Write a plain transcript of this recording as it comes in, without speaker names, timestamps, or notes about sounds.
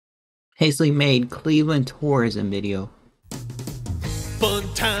hastily made Cleveland tourism video. Fun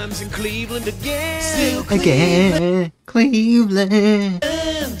times in Cleveland again. Still Cleveland. Cleveland.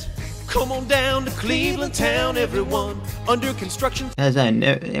 Come on down to Cleveland town, everyone. Under construction. As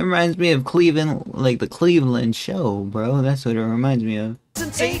it reminds me of Cleveland, like the Cleveland show, bro. That's what it reminds me of.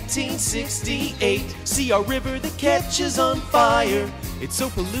 Since 1868, see our river that catches on fire. It's so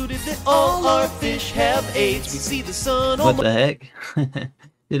polluted that all our fish have AIDS. We see the sun What the heck?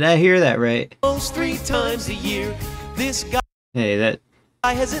 Did I hear that right? almost 3 times a year. This guy Hey,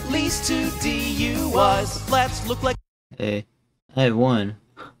 has at least 2 DUIs. The flats look like Hey, I have one.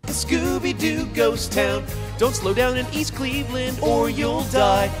 a Scooby-Doo ghost town. Don't slow down in East Cleveland or you'll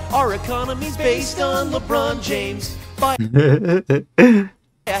die. Our economy's based on LeBron James. Buy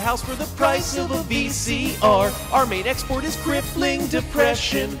a house for the price of a VCR. Our main export is crippling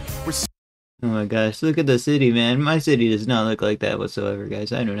depression. We're Oh my gosh, look at the city, man. My city does not look like that whatsoever,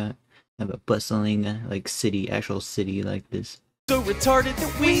 guys. I do not have a bustling, like, actual city like this. so retarded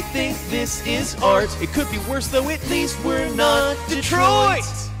that we think this is art. It could be worse though, at least we're not Detroit.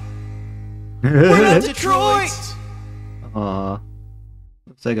 We're not Detroit. Aw.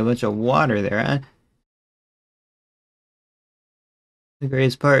 Looks like a bunch of water there, huh? The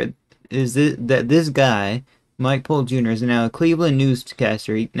greatest part is that this guy, Mike Pohl Jr., is now a Cleveland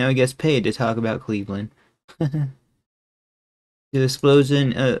newscaster. Now he gets paid to talk about Cleveland. The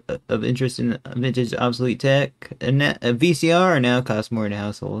explosion of interest in vintage obsolete tech. A VCR now costs more in a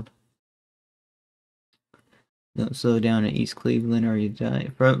household. Don't slow down in East Cleveland or you die.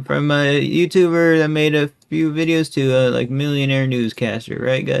 From a YouTuber that made a few videos to a like millionaire newscaster,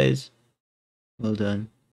 right guys? Well done.